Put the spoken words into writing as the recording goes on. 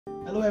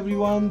Hello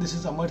everyone, this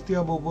is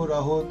Amartya Bobo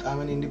Rahut. I'm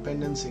an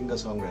independent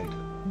singer-songwriter.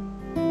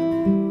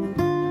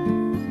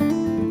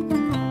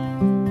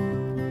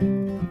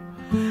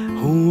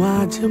 हूँ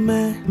आज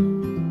मैं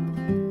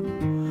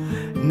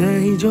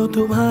नहीं जो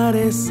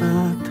तुम्हारे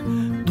साथ,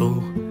 तो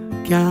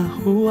क्या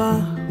हुआ?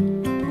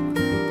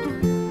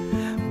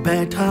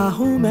 बैठा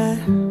हूँ मैं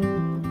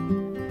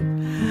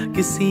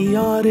किसी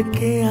और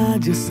के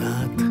आज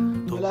साथ.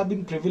 Well, I've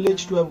been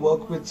privileged to have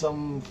worked with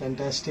some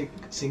fantastic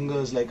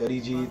singers like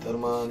Arijit,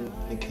 Arman,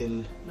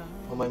 Nikhil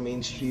for my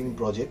mainstream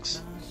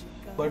projects.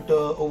 But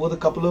over the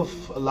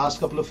last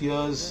couple of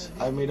years,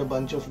 I made a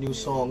bunch of new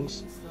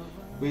songs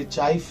which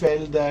I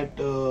felt that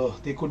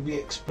they could be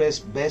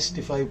expressed best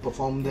if I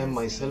performed them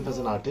myself as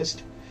an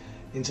artist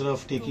instead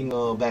of taking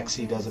a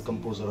backseat as a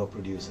composer or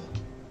producer.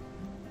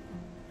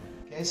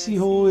 Kaisi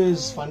Ho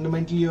is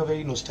fundamentally a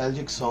very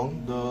nostalgic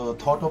song. The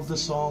thought of the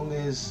song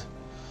is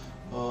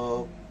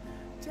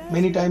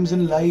many times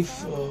in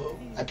life,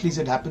 at least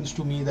it happens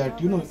to me,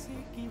 that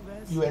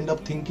you end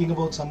up thinking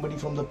about somebody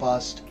from the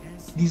past.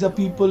 These are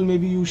people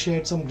maybe you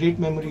shared some great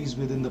memories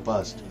with in the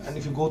past, and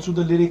if you go through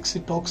the lyrics,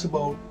 it talks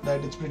about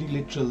that. It's pretty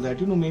literal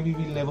that maybe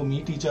we'll never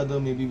meet each other,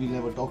 maybe we'll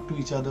never talk to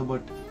each other,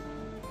 but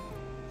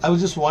I was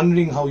just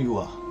wondering how you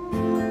are.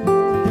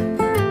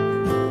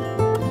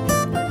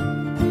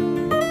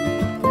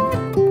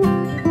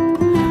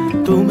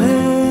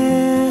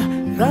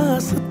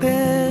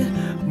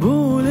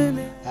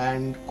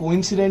 And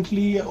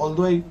coincidentally,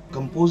 although I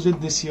composed it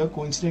this year,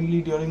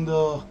 coincidentally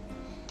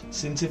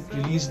since it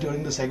released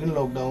during the second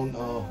lockdown,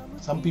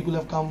 some people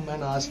have come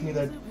and asked me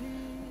that,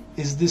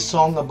 is this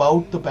song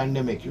about the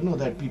pandemic,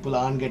 that people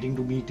aren't getting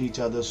to meet each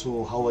other,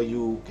 so how are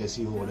you,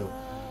 Kaisi Ho, whatever.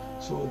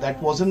 So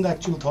that wasn't the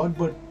actual thought,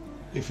 but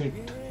if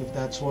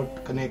that's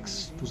what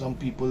connects to some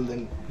people,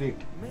 then great.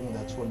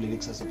 That's what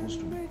lyrics are supposed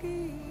to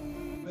be.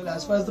 Well,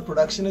 as far as the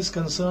production is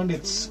concerned,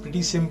 it's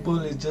pretty simple.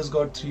 It's just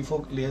got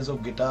 3-4 layers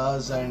of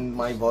guitars and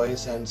my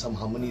voice and some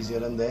harmonies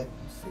here and there.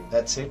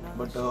 That's it.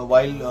 But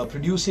while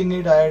producing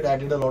it, I had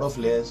added a lot of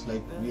layers,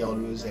 like we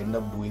always end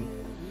up doing.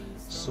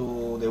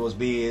 So there was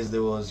bass,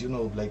 there was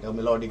like a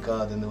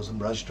melodica, then there was some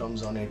brush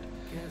drums on it.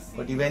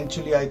 But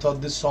eventually I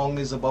thought this song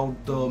is about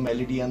the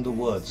melody and the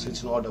words.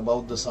 It's not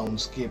about the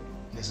soundscape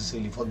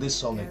necessarily, for this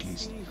song at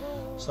least.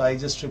 So I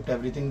just stripped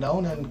everything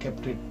down and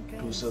kept it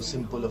to so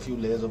simple, a few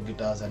layers of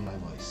guitars and my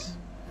voice.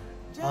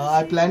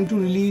 I plan to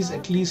release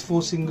at least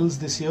 4 singles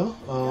this year.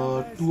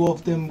 2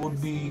 of them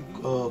would be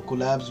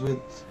collabs with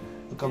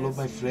a couple of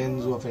my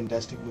friends who are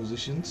fantastic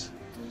musicians.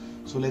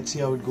 So let's see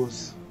how it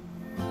goes.